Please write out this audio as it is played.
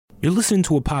You're listening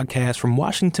to a podcast from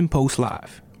Washington Post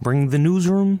Live, bringing the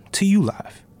newsroom to you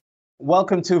live.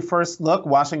 Welcome to First Look,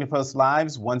 Washington Post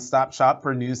Live's one-stop shop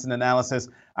for news and analysis.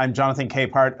 I'm Jonathan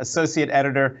Capehart, associate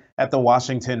editor at the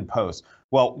Washington Post.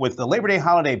 Well, with the Labor Day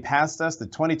holiday past us, the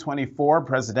 2024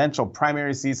 presidential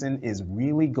primary season is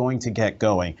really going to get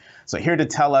going. So here to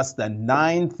tell us the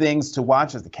 9 things to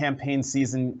watch as the campaign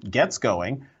season gets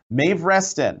going, Maeve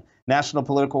Reston, national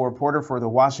political reporter for the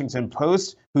Washington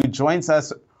Post, who joins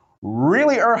us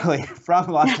really early from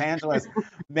Los Angeles.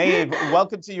 Maeve,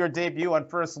 welcome to your debut on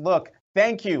First Look.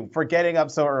 Thank you for getting up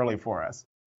so early for us.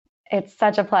 It's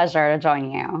such a pleasure to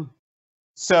join you.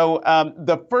 So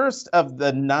the first of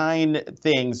the 9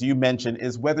 things you mentioned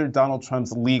is whether Donald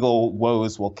Trump's legal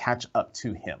woes will catch up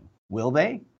to him. Will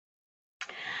they?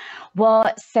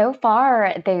 Well, so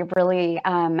far, they really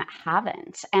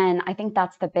haven't. And I think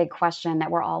that's the big question that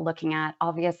we're all looking at.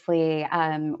 Obviously,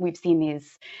 we've seen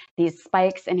these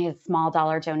spikes in his small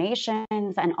dollar donations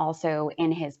and also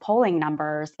in his polling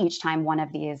numbers each time one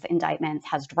of these indictments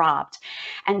has dropped.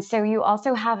 And so you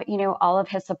also have, all of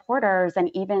his supporters and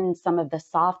even some of the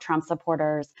soft Trump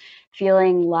supporters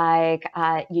feeling like,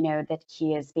 that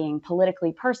he is being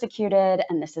politically persecuted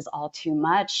and this is all too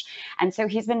much. And so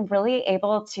he's been really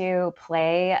able to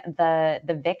play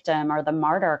the victim or the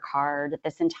martyr card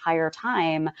this entire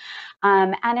time.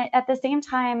 And at the same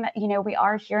time, we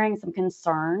are hearing some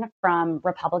concern from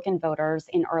Republican voters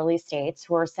in early states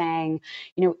who are saying,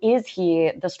 is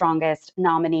he the strongest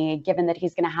nominee, given that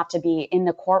he's going to have to be in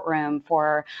the courtroom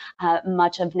for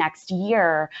much of next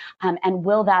year? And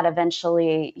will that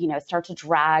eventually, start to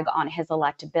drag on his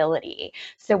electability?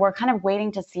 So we're kind of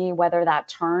waiting to see whether that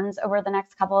turns over the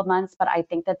next couple of months. But I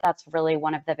think that that's really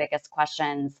one of the biggest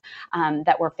questions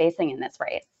that we're facing in this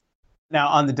race. Now,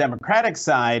 on the Democratic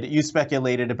side, you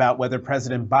speculated about whether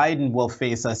President Biden will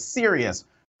face a serious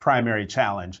primary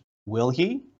challenge. Will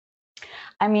he?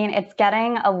 I mean, it's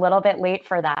getting a little bit late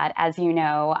for that, as you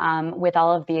know, with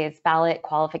all of these ballot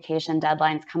qualification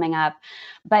deadlines coming up.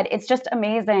 But it's just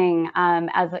amazing,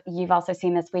 as you've also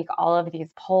seen this week, all of these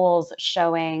polls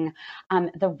showing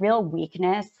the real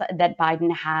weakness that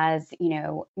Biden has,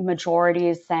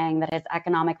 majorities saying that his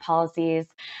economic policies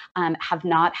have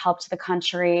not helped the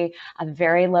country,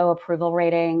 very low approval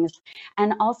ratings,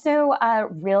 and also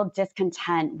real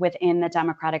discontent within the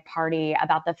Democratic Party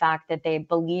about the fact that they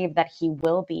believe that he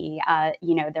will be,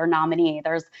 their nominee.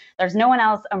 There's no one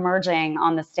else emerging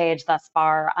on the stage thus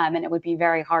far, and it would be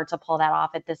very hard to pull that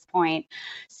off at this point.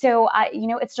 So,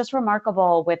 it's just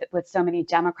remarkable with so many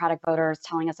Democratic voters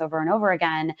telling us over and over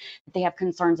again that they have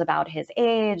concerns about his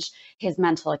age, his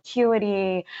mental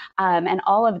acuity, and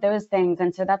all of those things.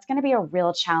 And so that's going to be a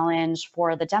real challenge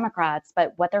for the Democrats.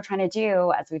 But what they're trying to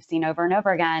do, as we've seen over and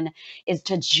over again, is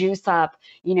to juice up,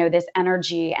 this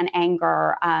energy and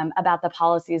anger about the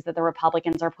policies that the Republicans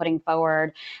are putting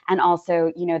forward, and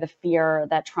also, the fear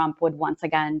that Trump would once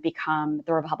again become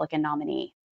the Republican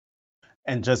nominee.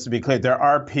 And just to be clear, there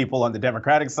are people on the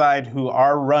Democratic side who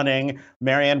are running: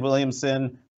 Marianne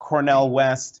Williamson, Cornel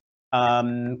West,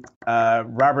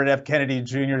 Robert F. Kennedy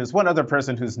Jr. There's one other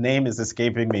person whose name is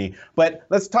escaping me. But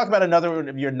let's talk about another one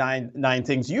of your nine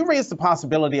things. You raised the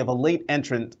possibility of a late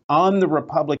entrant on the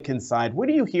Republican side. What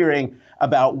are you hearing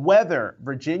about whether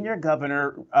Virginia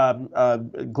Governor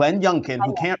Glenn Youngkin,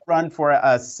 who can't run for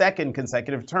a second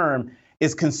consecutive term,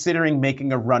 is considering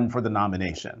making a run for the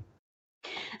nomination?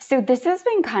 So this has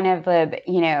been kind of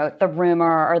the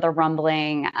rumor or the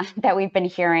rumbling that we've been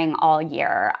hearing all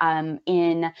year,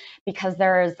 because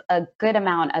there's a good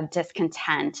amount of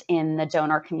discontent in the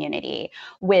donor community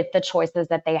with the choices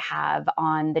that they have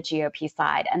on the GOP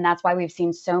side. And that's why we've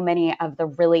seen so many of the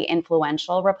really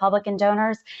influential Republican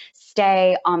donors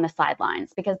stay on the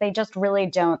sidelines, because they just really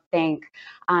don't think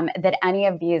that any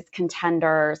of these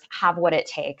contenders have what it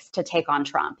takes to take on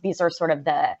Trump. These are sort of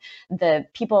the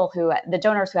people the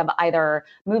donors who have either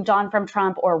moved on from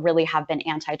Trump or really have been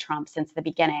anti-Trump since the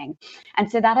beginning.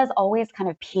 And so that has always kind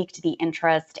of piqued the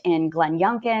interest in Glenn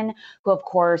Youngkin, who of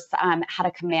course had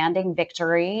a commanding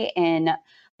victory in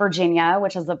Virginia,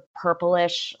 which is a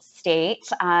purplish state.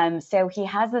 So he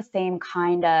has the same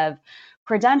kind of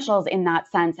credentials in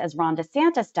that sense as Ron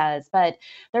DeSantis does, but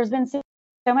there's been so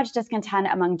much discontent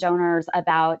among donors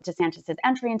about DeSantis's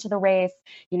entry into the race,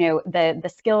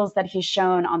 the skills that he's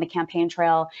shown on the campaign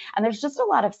trail. And there's just a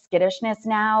lot of skittishness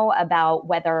now about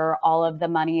whether all of the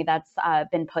money that's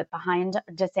been put behind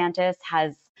DeSantis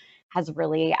has has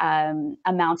really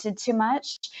amounted to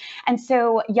much. And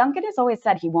so Youngkin has always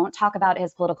said he won't talk about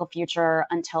his political future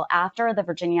until after the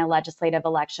Virginia legislative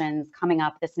elections coming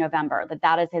up this November,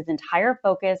 that is his entire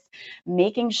focus,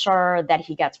 making sure that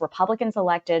he gets Republicans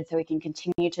elected so he can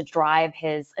continue to drive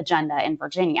his agenda in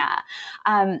Virginia.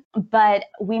 But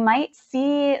we might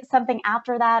see something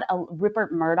after that.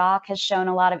 Rupert Murdoch has shown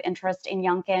a lot of interest in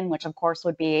Youngkin, which of course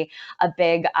would be a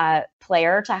big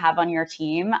player to have on your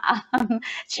team,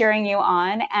 cheering you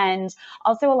on. And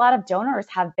also a lot of donors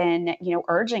have been,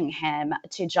 urging him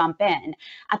to jump in.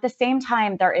 At the same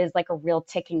time, there is like a real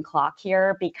ticking clock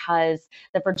here because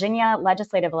the Virginia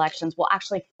legislative elections will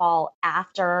actually fall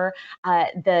after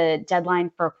the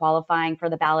deadline for qualifying for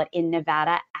the ballot in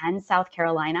Nevada and South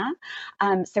Carolina.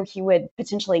 So he would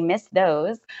potentially miss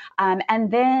those.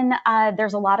 And then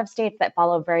there's a lot of states that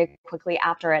follow very quickly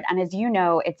after it. And as you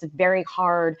know, it's very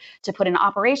hard to put an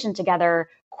operation together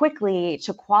quickly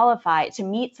to qualify, to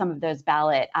meet some of those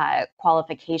ballot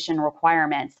qualification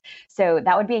requirements. So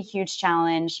that would be a huge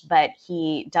challenge, but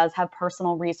he does have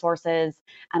personal resources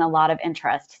and a lot of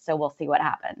interest. So we'll see what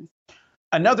happens.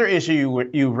 Another issue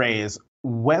you raise,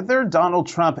 whether Donald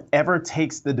Trump ever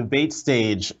takes the debate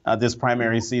stage this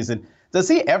primary season, does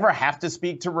he ever have to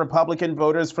speak to Republican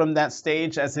voters from that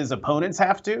stage as his opponents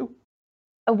have to?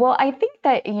 Well, I think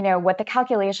that, what the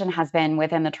calculation has been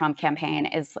within the Trump campaign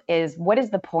is what is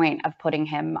the point of putting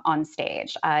him on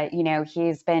stage?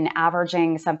 He's been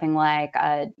averaging something like,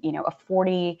 a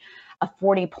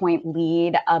 40-point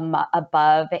lead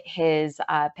above his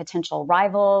potential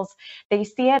rivals. They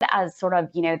see it as sort of,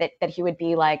 that he would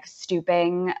be like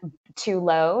stooping too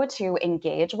low to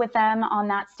engage with them on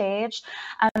that stage.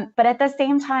 But at the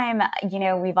same time,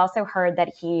 we've also heard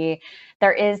that he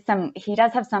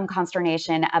does have some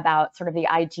consternation about sort of the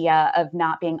idea of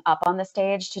not being up on the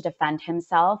stage to defend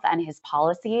himself and his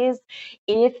policies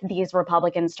if these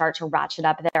Republicans start to ratchet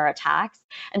up their attacks.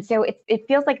 And so it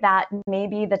feels like that may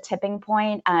be the tipping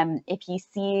point. If he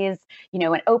sees,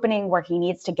 an opening where he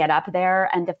needs to get up there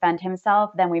and defend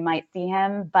himself, then we might see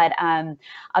him. But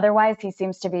otherwise, he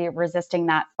seems to be resisting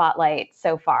that spotlight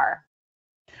so far.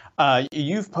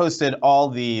 You've posted all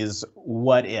these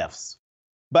what ifs.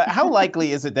 But how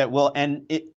likely is it that we'll end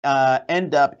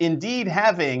up indeed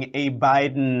having a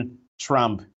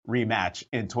Biden-Trump rematch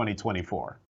in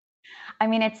 2024? I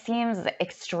mean, it seems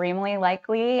extremely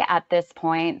likely at this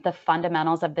point. The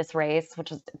fundamentals of this race,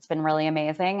 it's been really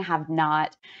amazing, have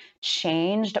not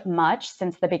changed much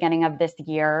since the beginning of this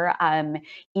year,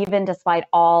 even despite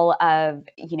all of,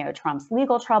 Trump's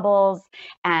legal troubles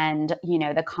and,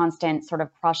 the constant sort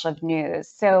of crush of news.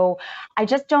 So I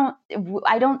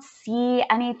don't see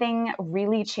anything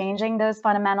really changing those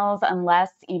fundamentals unless,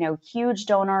 huge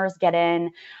donors get in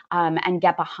and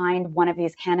get behind one of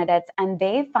these candidates and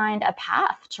they find a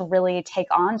path to really take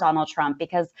on Donald Trump,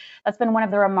 because that's been one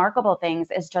of the remarkable things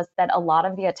is just that a lot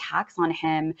of the attacks on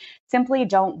him simply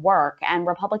don't work. And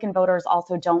Republican voters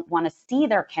also don't want to see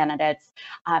their candidates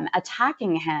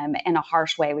attacking him in a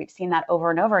harsh way. We've seen that over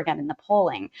and over again in the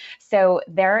polling. So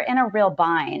they're in a real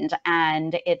bind,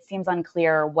 and it seems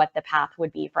unclear what the path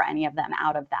would be for any of them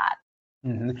out of that.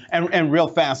 Mm-hmm. And real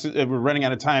fast, we're running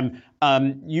out of time.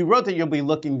 You wrote that you'll be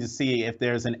looking to see if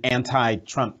there's an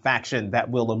anti-Trump faction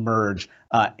that will emerge.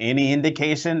 Any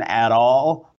indication at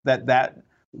all that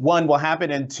one will happen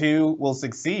and two will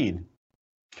succeed?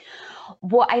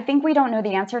 Well, I think we don't know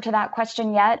the answer to that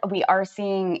question yet. We are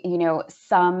seeing,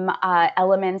 some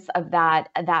elements of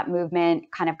that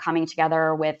movement kind of coming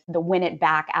together with the Win It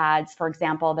Back ads, for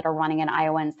example, that are running in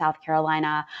Iowa and South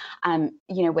Carolina,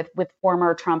 with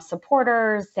former Trump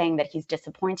supporters saying that he's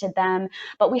disappointed them.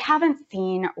 But we haven't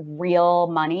seen real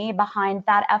money behind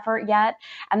that effort yet.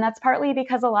 And that's partly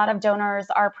because a lot of donors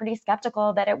are pretty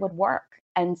skeptical that it would work.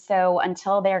 And so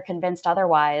until they're convinced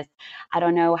otherwise, I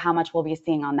don't know how much we'll be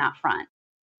seeing on that front.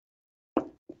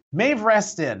 Maeve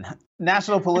Reston,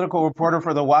 national political reporter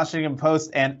for the Washington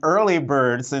Post and early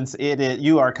bird, since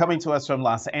you are coming to us from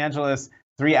Los Angeles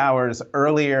 3 hours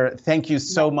earlier. Thank you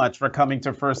so much for coming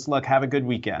to First Look. Have a good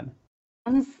weekend.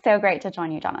 It's so great to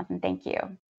join you, Jonathan. Thank you.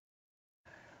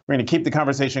 We're going to keep the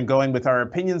conversation going with our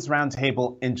Opinions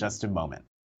Roundtable in just a moment.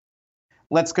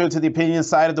 Let's go to the opinion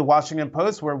side of the Washington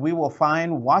Post, where we will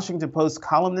find Washington Post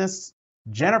columnists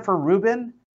Jennifer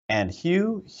Rubin and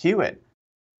Hugh Hewitt.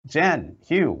 Jen,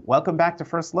 Hugh, welcome back to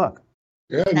First Look.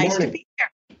 Good Nice morning. to be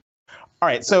here. All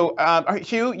right, so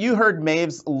Hugh, you heard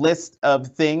Maeve's list of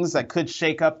things that could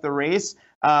shake up the race.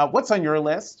 What's on your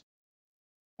list?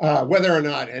 Whether or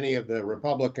not any of the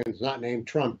Republicans not named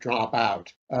Trump drop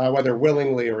out, whether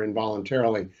willingly or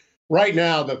involuntarily, right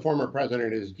now, the former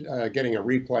president is getting a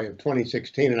replay of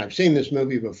 2016, and I've seen this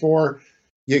movie before.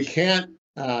 You can't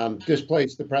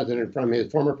displace the president from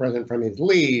his former president from his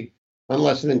lead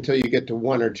unless and until you get to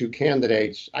one or two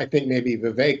candidates. I think maybe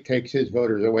Vivek takes his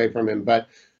voters away from him, but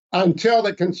until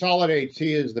it consolidates,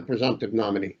 he is the presumptive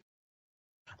nominee.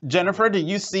 Jennifer, do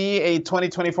you see a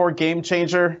 2024 game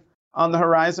changer on the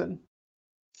horizon?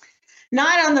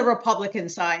 Not on the Republican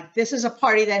side. This is a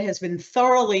party that has been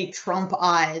thoroughly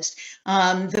Trumpized.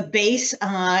 The base,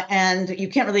 and you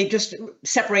can't really just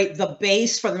separate the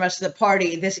base from the rest of the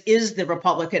party. This is the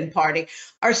Republican Party,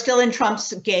 are still in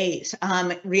Trump's gaze.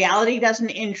 Reality doesn't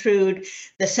intrude.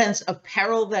 The sense of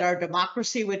peril that our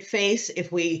democracy would face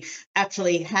if we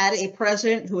actually had a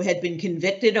president who had been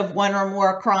convicted of one or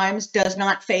more crimes does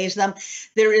not faze them.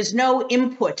 There is no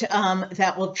input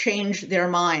that will change their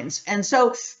minds. And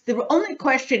so the only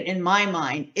question in my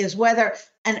mind is whether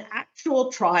an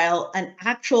actual trial, an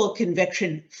actual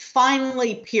conviction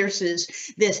finally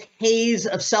pierces this haze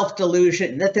of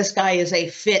self-delusion that this guy is a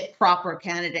fit, proper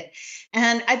candidate.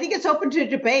 And I think it's open to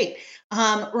debate.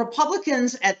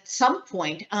 Republicans at some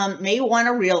point may want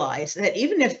to realize that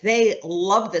even if they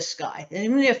love this guy, and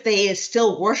even if they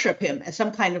still worship him as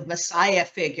some kind of messiah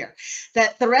figure,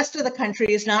 that the rest of the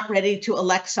country is not ready to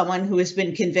elect someone who has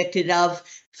been convicted of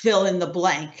fill in the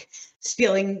blank,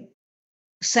 stealing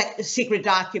secret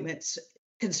documents,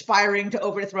 conspiring to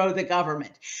overthrow the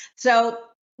government. So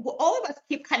all of us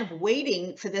keep kind of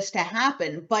waiting for this to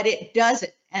happen, but it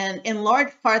doesn't. And in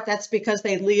large part, that's because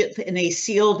they live in a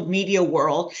sealed media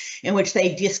world in which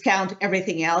they discount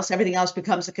everything else. Everything else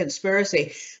becomes a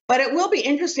conspiracy. But it will be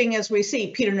interesting as we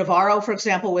see. Peter Navarro, for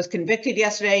example, was convicted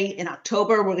yesterday. In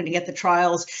October, we're going to get the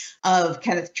trials of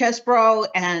Kenneth Chesebro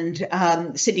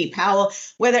and Sidney Powell.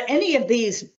 Whether any of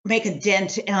these make a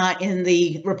dent in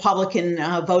the Republican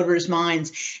voters'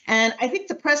 minds. And I think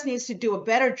the press needs to do a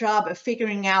better job of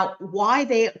figuring out why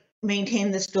they maintain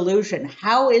this delusion.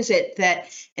 How is it that,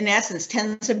 in essence,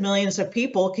 tens of millions of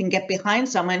people can get behind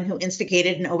someone who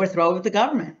instigated an overthrow of the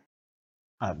government?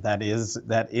 That is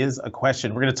a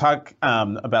question. We're going to talk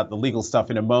about the legal stuff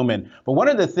in a moment. But one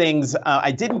of the things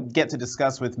I didn't get to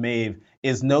discuss with Maeve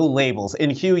is no labels.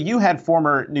 And Hugh, you had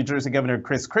former New Jersey Governor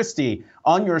Chris Christie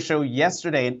on your show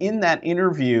yesterday. And in that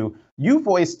interview, you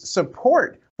voiced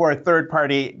support for a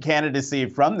third-party candidacy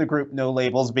from the group No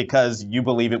Labels because you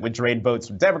believe it would drain votes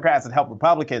from Democrats and help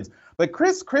Republicans. But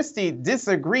Chris Christie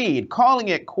disagreed, calling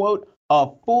it, quote, a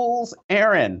fool's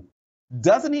errand.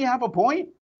 Doesn't he have a point?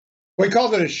 We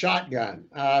called it a shotgun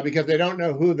because they don't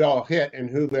know who they'll hit and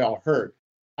who they'll hurt.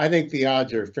 I think the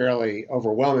odds are fairly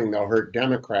overwhelming they'll hurt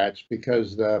Democrats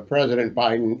because the President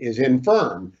Biden is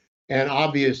infirm, and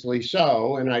obviously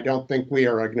so. And I don't think we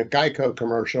are a Geico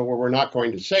commercial where we're not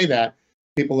going to say that.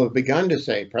 People have begun to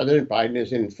say President Biden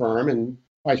is infirm and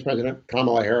Vice President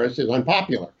Kamala Harris is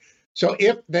unpopular. So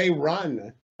if they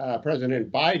run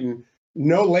President Biden,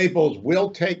 No Labels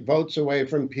will take votes away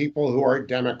from people who are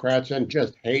Democrats and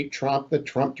just hate Trump, the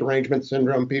Trump derangement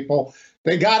syndrome people.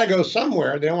 They got to go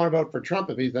somewhere. They don't want to vote for Trump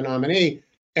if he's the nominee,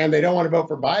 and they don't want to vote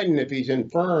for Biden if he's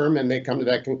infirm, and they come to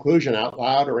that conclusion out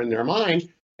loud or in their mind.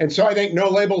 And so I think No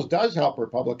Labels does help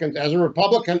Republicans. As a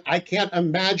Republican, I can't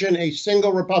imagine a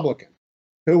single Republican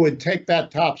who would take that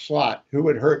top slot, who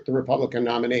would hurt the Republican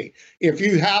nominee. If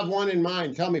you have one in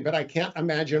mind, tell me, but I can't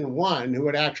imagine one who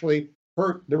would actually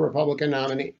hurt the Republican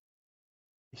nominee.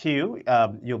 Hugh,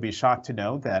 you'll be shocked to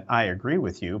know that I agree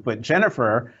with you. But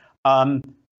Jennifer,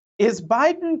 is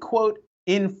Biden, quote,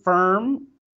 infirm,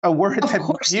 a word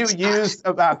that you used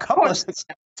about a couple of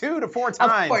 2 to 4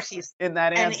 times in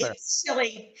that answer? And it's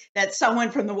silly that someone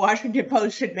from the Washington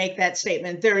Post should make that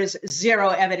statement. There is zero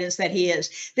evidence that he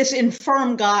is. This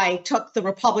infirm guy took the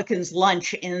Republicans'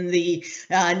 lunch in the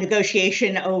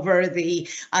negotiation over the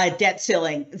debt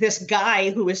ceiling. This guy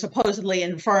who is supposedly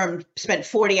infirm spent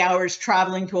 40 hours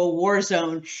traveling to a war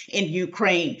zone in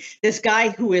Ukraine. This guy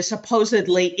who is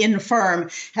supposedly infirm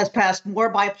has passed more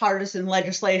bipartisan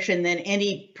legislation than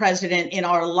any president in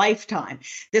our lifetime.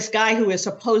 This guy who is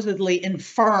supposedly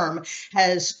infirm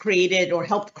has created or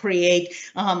helped create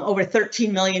over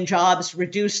 13 million jobs,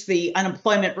 reduced the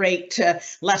unemployment rate to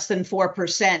less than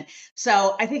 4%.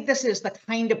 So I think this is the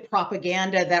kind of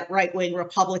propaganda that right-wing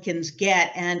Republicans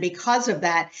get. And because of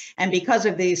that, and because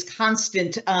of these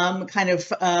constant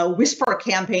whisper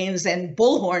campaigns and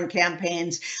bullhorn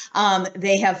campaigns,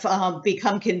 they have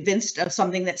become convinced of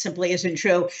something that simply isn't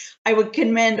true. I would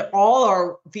commend all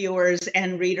our viewers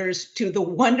and readers to the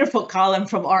wonderful column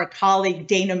from our colleague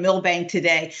Dana Milbank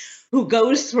today, who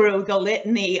goes through the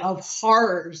litany of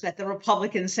horrors that the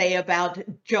Republicans say about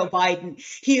Joe Biden.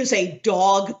 He is a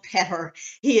dog petter.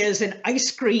 He is an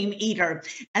ice cream eater.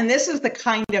 And this is the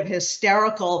kind of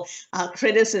hysterical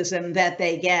criticism that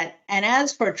they get. And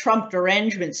as for Trump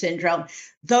derangement syndrome,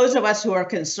 those of us who are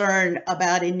concerned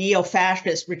about a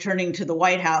neo-fascist returning to the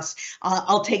White House,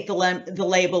 I'll take the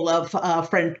label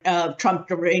of Trump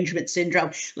derangement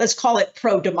syndrome. Let's call it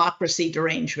pro-democracy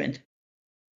derangement.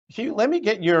 Hugh, let me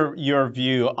get your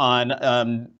view on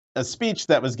a speech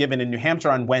that was given in New Hampshire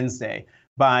on Wednesday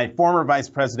by former Vice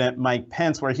President Mike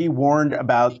Pence, where he warned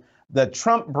about the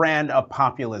Trump brand of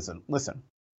populism. Listen.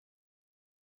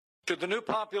 Should the new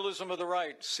populism of the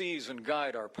right seize and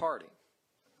guide our party,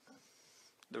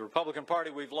 the Republican Party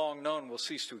we've long known will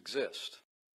cease to exist.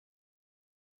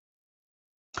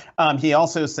 He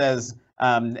also says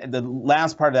the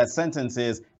last part of that sentence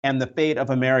is, and the fate of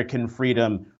American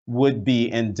freedom would be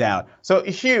in doubt. So,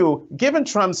 Hugh, given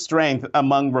Trump's strength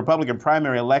among Republican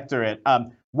primary electorate,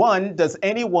 one, does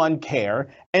anyone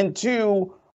care? And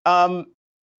two,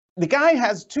 the guy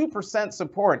has 2%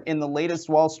 support in the latest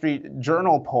Wall Street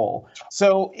Journal poll.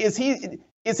 So is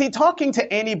he talking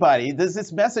to anybody? Does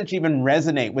this message even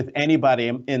resonate with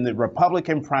anybody in the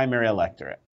Republican primary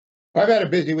electorate? I've had a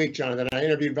busy week, Jonathan. I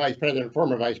interviewed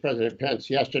former Vice President Pence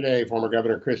yesterday, former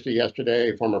Governor Christie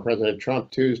yesterday, former President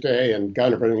Trump Tuesday, and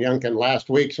Governor President Youngkin last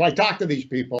week. So I talked to these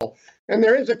people, and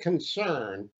there is a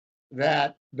concern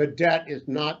that the debt is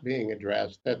not being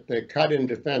addressed, that the cut in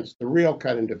defense, the real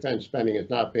cut in defense spending is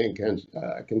not being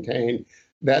contained,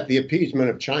 that the appeasement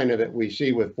of China that we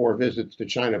see with 4 visits to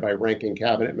China by ranking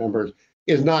cabinet members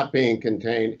is not being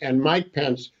contained. And Mike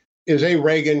Pence is a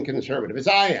Reagan conservative, as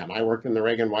I am. I worked in the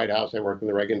Reagan White House. I worked in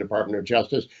the Reagan Department of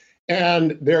Justice.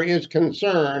 And there is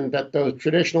concern that those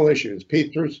traditional issues,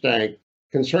 Pete through stank,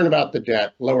 concern about the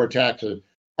debt, lower taxes,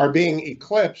 are being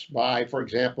eclipsed by, for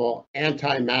example,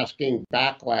 anti-masking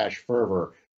backlash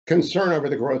fervor, concern over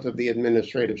the growth of the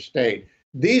administrative state.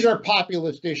 These are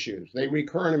populist issues. They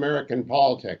recur in American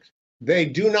politics. They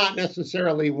do not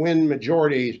necessarily win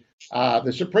majorities.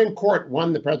 The Supreme Court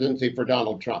won the presidency for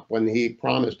Donald Trump when he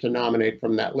promised to nominate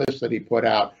from that list that he put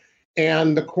out.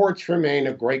 And the courts remain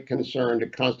of great concern to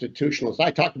constitutionalists.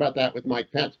 I talked about that with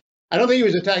Mike Pence. I don't think he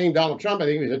was attacking Donald Trump. I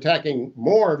think he was attacking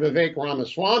more Vivek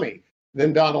Ramaswamy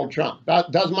than Donald Trump.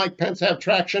 Does Mike Pence have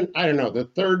traction? I don't know. The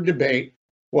third debate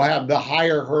will have the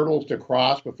higher hurdles to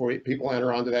cross before people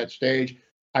enter onto that stage.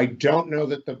 I don't know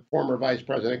that the former vice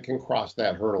president can cross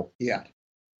that hurdle yet.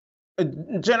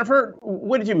 Jennifer,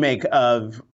 what did you make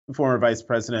of former Vice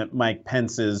President Mike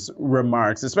Pence's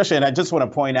remarks, especially, and I just want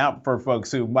to point out for folks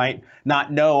who might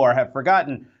not know or have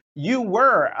forgotten, you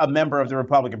were a member of the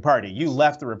Republican Party. You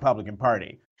left the Republican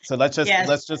Party. So let's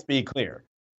just be clear.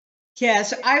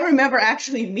 Yes, I remember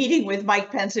actually meeting with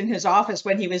Mike Pence in his office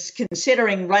when he was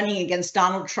considering running against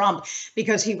Donald Trump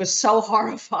because he was so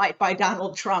horrified by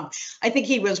Donald Trump. I think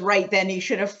he was right then. He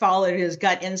should have followed his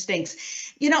gut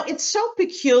instincts. You know, it's so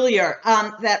peculiar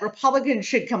that Republicans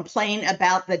should complain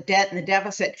about the debt and the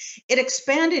deficit. It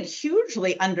expanded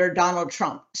hugely under Donald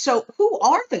Trump. So who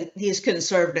are these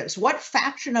conservatives? What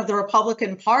faction of the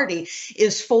Republican Party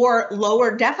is for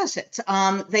lower deficits?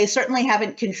 They certainly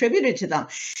haven't contributed to them.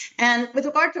 And with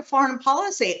regard to foreign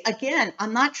policy, again,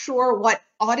 I'm not sure what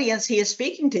audience he is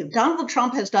speaking to. Donald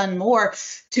Trump has done more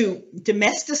to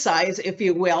domesticize, if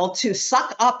you will, to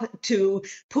suck up to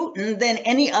Putin than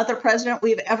any other president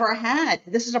we've ever had.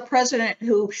 This is a president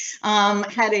who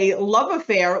had a love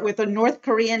affair with a North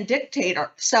Korean dictator.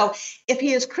 So if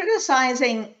he is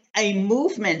criticizing a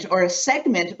movement or a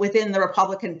segment within the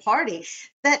Republican Party,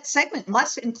 that segment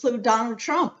must include Donald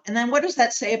Trump. And then what does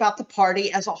that say about the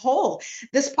party as a whole?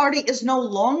 This party is no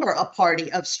longer a party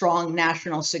of strong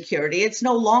national security. It's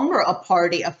no longer a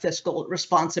party of fiscal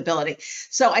responsibility.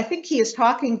 So I think he is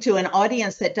talking to an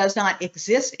audience that does not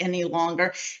exist any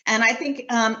longer. And I think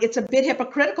it's a bit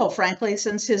hypocritical, frankly,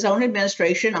 since his own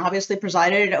administration obviously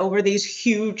presided over these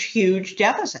huge, huge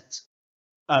deficits.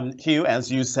 Hugh,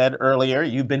 as you said earlier,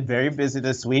 you've been very busy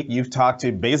this week. You've talked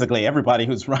to basically everybody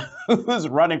who's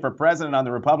running for president on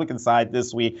the Republican side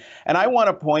this week. And I want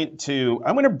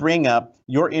to bring up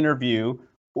your interview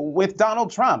with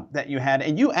Donald Trump that you had,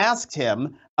 and you asked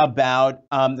him about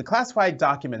the classified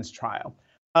documents trial.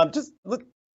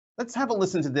 Let's have a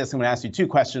listen to this. I'm going to ask you 2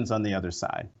 questions on the other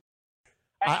side.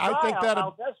 I think that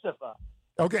I'll testify.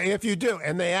 Okay, if you do,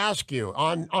 and they ask you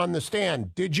on the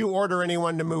stand, did you order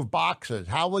anyone to move boxes?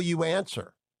 How will you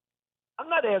answer? I'm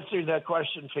not answering that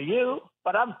question for you,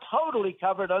 but I'm totally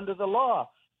covered under the law.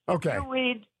 Okay. If you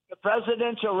read the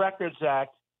Presidential Records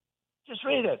Act, just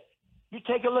read it. You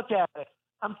take a look at it.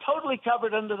 I'm totally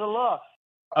covered under the law.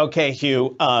 Okay,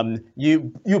 Hugh.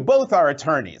 You both are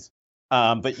attorneys,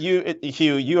 but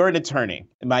Hugh, you're an attorney.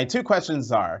 My two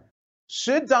questions are: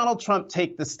 should Donald Trump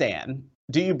take the stand?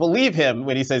 Do you believe him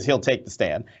when he says he'll take the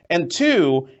stand? And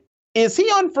two, is he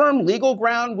on firm legal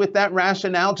ground with that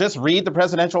rationale? Just read the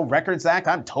Presidential Records Act.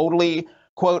 I'm totally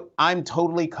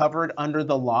covered under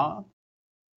the law.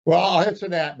 Well, I'll answer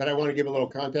that, but I want to give a little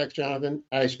context, Jonathan.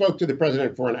 I spoke to the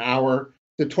president for an hour.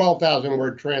 The 12,000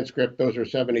 word transcript, those are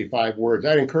 75 words.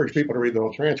 I'd encourage people to read the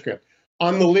whole transcript.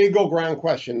 On the legal ground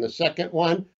question, the second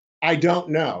one, I don't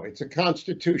know. It's a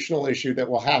constitutional issue that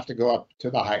will have to go up to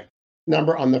the High.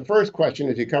 On the first question,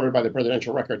 is he covered by the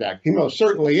Presidential Record Act? He most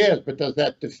certainly is, but does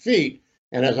that defeat,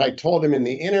 and as I told him in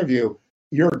the interview,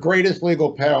 your greatest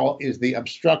legal peril is the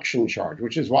obstruction charge,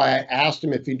 which is why I asked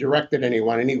him if he directed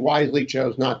anyone, and he wisely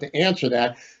chose not to answer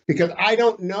that because I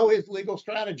don't know his legal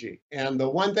strategy. And the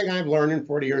one thing I've learned in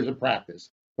 40 years of practice,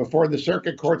 before the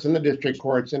circuit courts and the district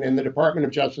courts and in the Department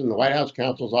of Justice and the White House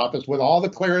counsel's office, with all the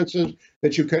clearances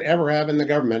that you could ever have in the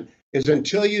government, is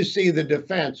until you see the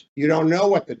defense, you don't know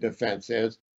what the defense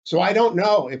is. So I don't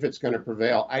know if it's going to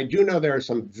prevail. I do know there are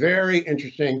some very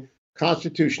interesting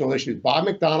constitutional issues. Bob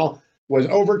McDonnell was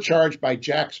overcharged by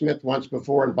Jack Smith once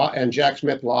before, and Jack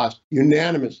Smith lost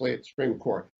unanimously at the Supreme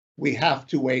Court. We have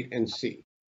to wait and see.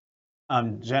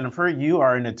 Jennifer, you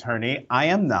are an attorney. I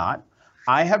am not.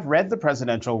 I have read the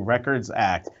Presidential Records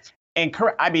Act. And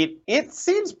it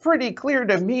seems pretty clear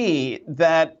to me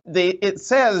that it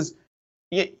says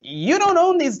you don't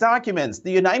own these documents.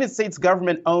 The United States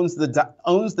government owns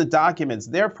the documents.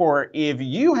 Therefore, if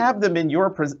you have them in your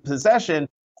possession,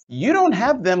 you don't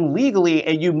have them legally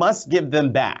and you must give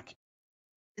them back.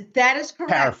 That is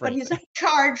correct, but he's not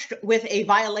charged with a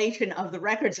violation of the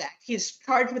Records Act. He's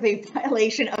charged with a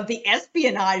violation of the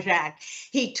Espionage Act.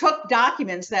 He took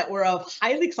documents that were of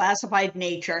highly classified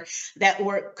nature that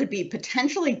could be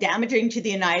potentially damaging to the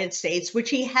United States,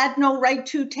 which he had no right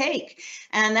to take.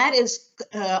 And that is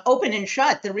open and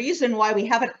shut. The reason why we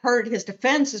haven't heard his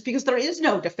defense is because there is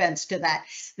no defense to that.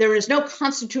 There is no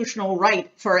constitutional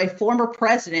right for a former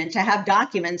president to have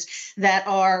documents that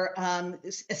are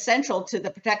essential to the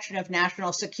protection of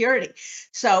national security.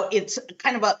 So it's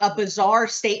kind of a bizarre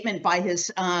statement by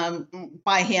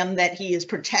him that he is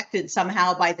protected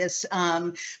somehow by this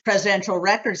Presidential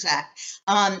Records Act.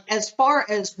 As far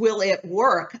as will it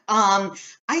work, I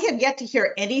have yet to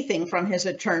hear anything from his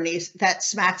attorneys that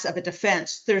smacks of a defense.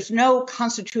 There's no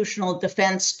constitutional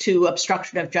defense to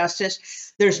obstruction of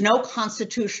justice. There's no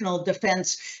constitutional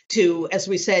defense to, as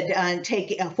we said,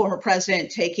 take a former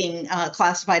president taking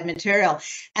classified material.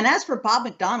 And as for Bob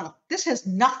McDonnell, this has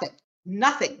nothing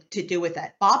to do with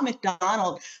that. Bob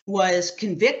McDonnell was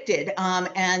convicted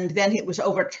and then it was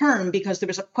overturned because there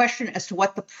was a question as to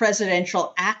what the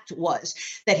Presidential Act was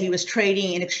that he was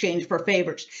trading in exchange for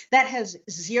favors. That has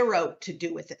zero to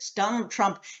do with this. Donald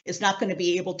Trump is not going to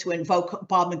be able to invoke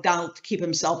Bob McDonnell to keep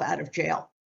himself out of jail.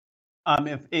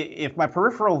 If my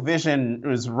peripheral vision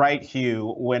was right,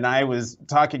 Hugh, when I was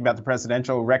talking about the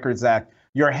Presidential Records Act,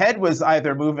 your head was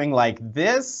either moving like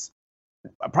this,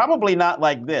 probably not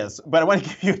like this, but I want to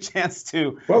give you a chance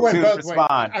to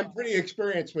respond. I'm pretty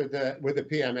experienced with the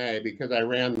PMA because I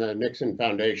ran the Nixon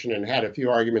Foundation and had a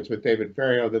few arguments with David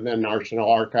Ferriero, the then National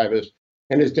Archivist,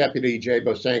 and his deputy, Jay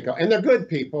Bosenko. And they're good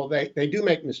people. They do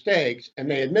make mistakes, and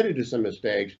they admitted to some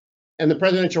mistakes. And the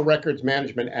Presidential Records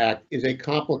Management Act is a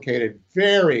complicated,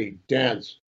 very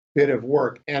dense bit of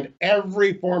work. And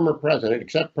every former president,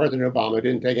 except President Obama,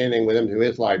 didn't take anything with him to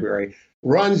his library,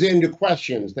 runs into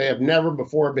questions. They have never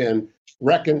before been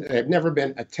they've never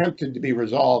been attempted to be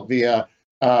resolved via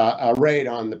a raid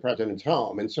on the president's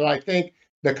home. And so I think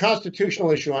the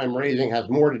constitutional issue I'm raising has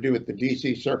more to do with the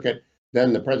DC Circuit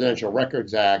than the Presidential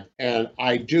Records Act. And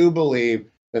I do believe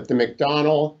that the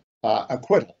McDonnell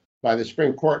acquittal by the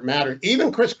Supreme Court matters.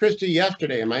 Even Chris Christie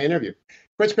yesterday in my interview,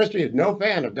 Chris Christie is no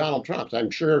fan of Donald Trump's.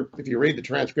 I'm sure if you read the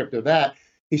transcript of that,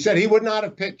 he said he would not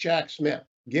have picked Jack Smith,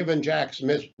 given Jack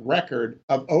Smith's record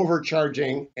of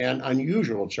overcharging and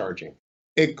unusual charging.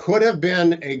 It could have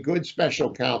been a good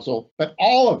special counsel, but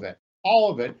all of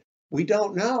it, we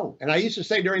don't know. And I used to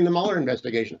say during the Mueller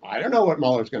investigation, I don't know what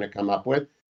Mueller's going to come up with.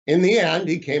 In the end,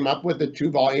 he came up with a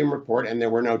 2-volume report and there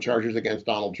were no charges against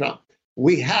Donald Trump.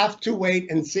 We have to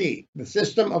wait and see. The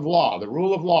system of law, the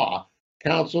rule of law,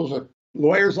 counsels,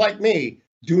 lawyers like me,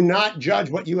 do not judge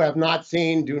what you have not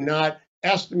seen, do not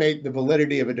estimate the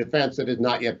validity of a defense that has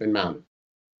not yet been mounted.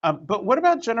 But what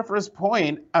about Jennifer's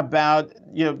point about,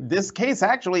 this case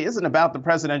actually isn't about the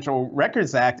Presidential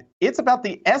Records Act, it's about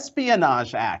the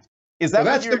Espionage Act. Is that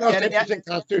that's the most interesting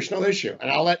constitutional issue?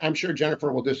 And I'm sure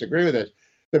Jennifer will disagree with this.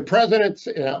 The president,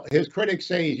 his critics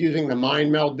say he's using the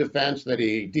mind meld defense, that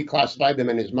he declassified them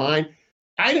in his mind.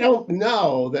 I don't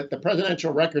know that the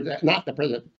presidential record, not the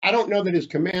president, I don't know that his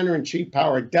commander-in-chief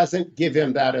power doesn't give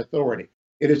him that authority.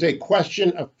 It is a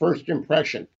question of first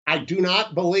impression. I do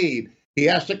not believe he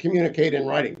has to communicate in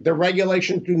writing. The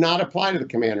regulations do not apply to the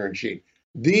commander-in-chief.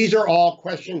 These are all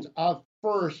questions of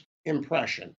first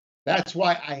impression. That's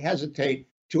why I hesitate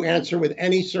to answer with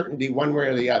any certainty one way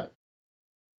or the other.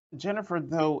 Jennifer,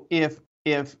 though, if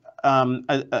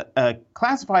a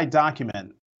classified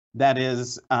document that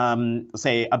is,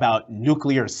 say, about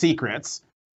nuclear secrets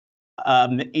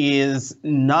is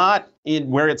not in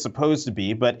where it's supposed to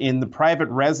be, but in the private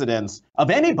residence of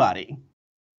anybody,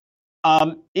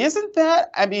 isn't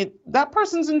that, I mean, that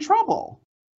person's in trouble.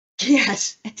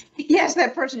 Yes,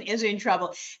 that person is in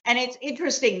trouble. And it's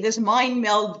interesting, this mind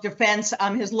meld defense,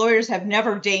 his lawyers have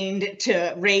never deigned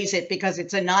to raise it because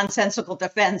it's a nonsensical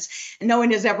defense. No one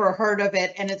has ever heard of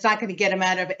it, and it's not going to get him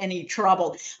out of any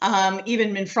trouble.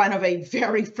 Even in front of a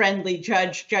very friendly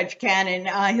judge, Judge Cannon,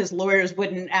 his lawyers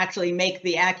wouldn't actually make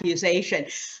the accusation.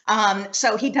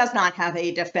 So he does not have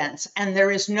a defense, and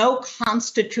there is no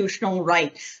constitutional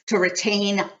right to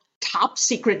retain top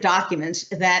secret documents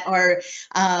that are,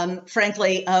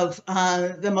 frankly, of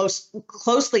the most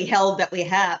closely held that we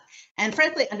have. And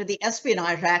frankly, under the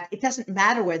Espionage Act, it doesn't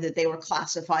matter whether they were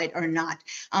classified or not.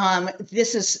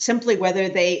 This is simply whether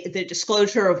the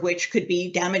disclosure of which could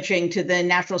be damaging to the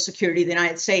national security of the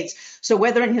United States. So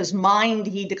whether in his mind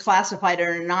he declassified it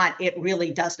or not, it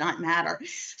really does not matter.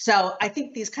 So I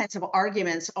think these kinds of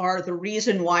arguments are the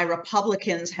reason why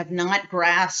Republicans have not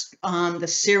grasped the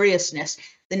seriousness.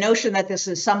 The notion that this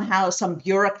is somehow some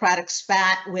bureaucratic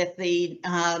spat with the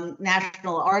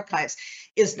National Archives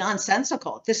is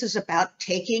nonsensical. This is about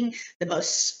taking the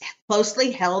most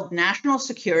closely held national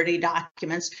security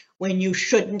documents when you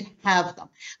shouldn't have them.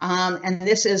 And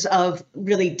this is of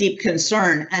really deep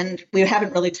concern. And we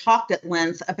haven't really talked at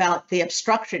length about the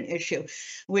obstruction issue,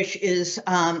 which is,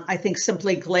 I think,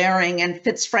 simply glaring and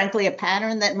fits, frankly, a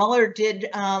pattern that Mueller did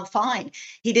find.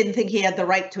 He didn't think he had the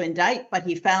right to indict, but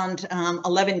he found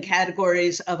 11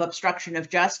 categories of obstruction of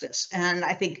justice. And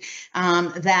I think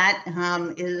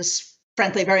that is,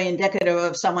 frankly, very indicative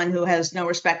of someone who has no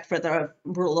respect for the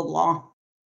rule of law.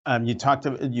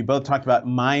 You both talked about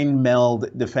mind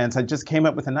meld defense. I just came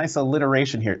up with a nice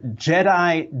alliteration here.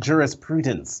 Jedi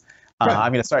jurisprudence.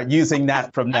 I'm going to start using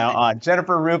that from now on.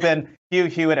 Jennifer Rubin, Hugh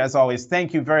Hewitt, as always,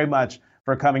 thank you very much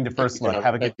for coming to First Look.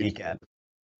 Have a good weekend.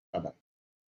 Bye-bye.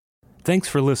 Thanks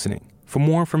for listening. For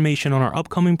more information on our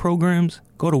upcoming programs,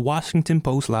 go to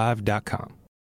WashingtonPostLive.com.